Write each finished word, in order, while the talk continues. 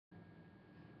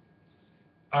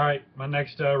All right, my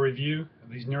next review of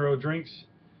these Neuro drinks.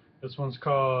 This one's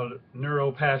called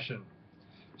Neuro Passion.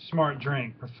 Smart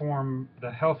drink, perform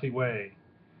the healthy way.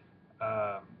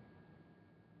 Um,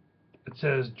 it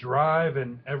says drive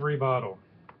in every bottle.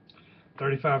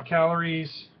 35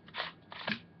 calories.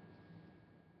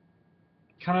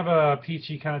 Kind of a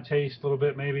peachy kind of taste, a little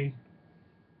bit maybe.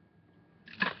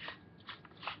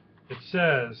 It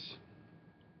says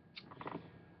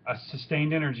a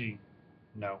sustained energy.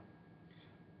 No.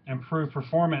 Improve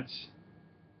performance.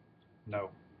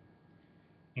 No.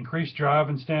 Increase drive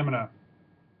and stamina.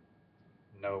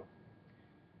 No.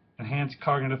 Enhance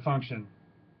cognitive function.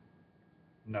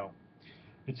 No.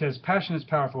 It says passion is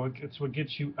powerful. It's what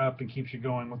gets you up and keeps you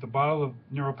going. With a bottle of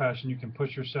Neuropassion, you can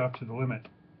push yourself to the limit.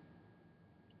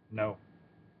 No.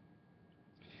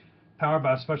 Powered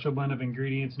by a special blend of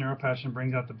ingredients, Neuropassion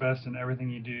brings out the best in everything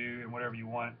you do and whatever you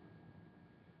want.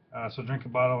 So drink a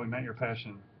bottle, ignite your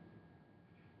passion.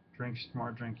 Drink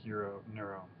smart, drink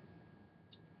Neuro.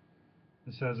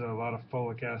 This has a lot of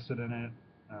folic acid in it.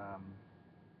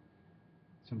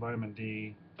 Some vitamin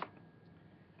D.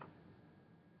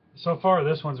 So far,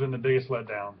 this one's been the biggest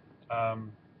letdown.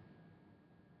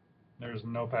 There's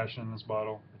no passion in this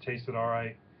bottle. It tasted all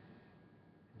right.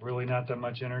 Really not that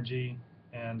much energy.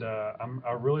 And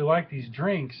I really like these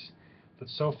drinks, but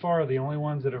so far the only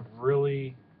ones that have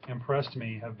really impressed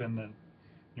me have been the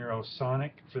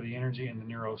Neurosonic for the energy and the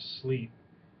Neuro Sleep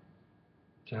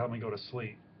to help me go to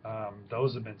sleep.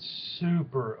 Those have been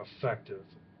super effective.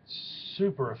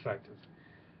 Super effective.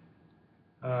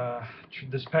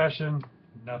 This passion,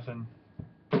 nothing.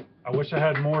 I wish I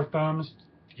had more thumbs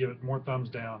to give it more thumbs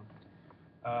down.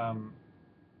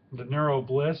 The Neuro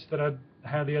Bliss that I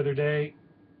had the other day,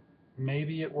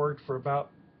 maybe it worked for about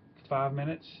 5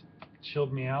 minutes,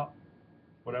 chilled me out,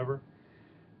 whatever.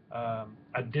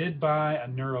 I did buy a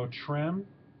Neuro Trim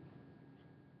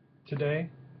today.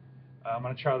 I'm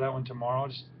going to try that one tomorrow.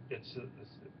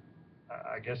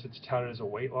 I guess it's touted as a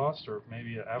weight loss or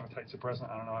maybe an appetite suppressant.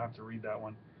 I don't know. I have to read that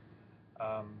one.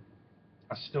 I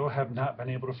still have not been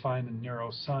able to find the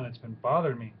Neuro Sun. It's been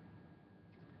bothering me.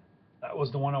 That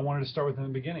was the one I wanted to start with in the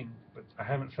beginning, but I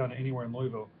haven't found it anywhere in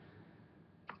Louisville.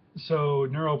 So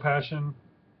Neuro Passion,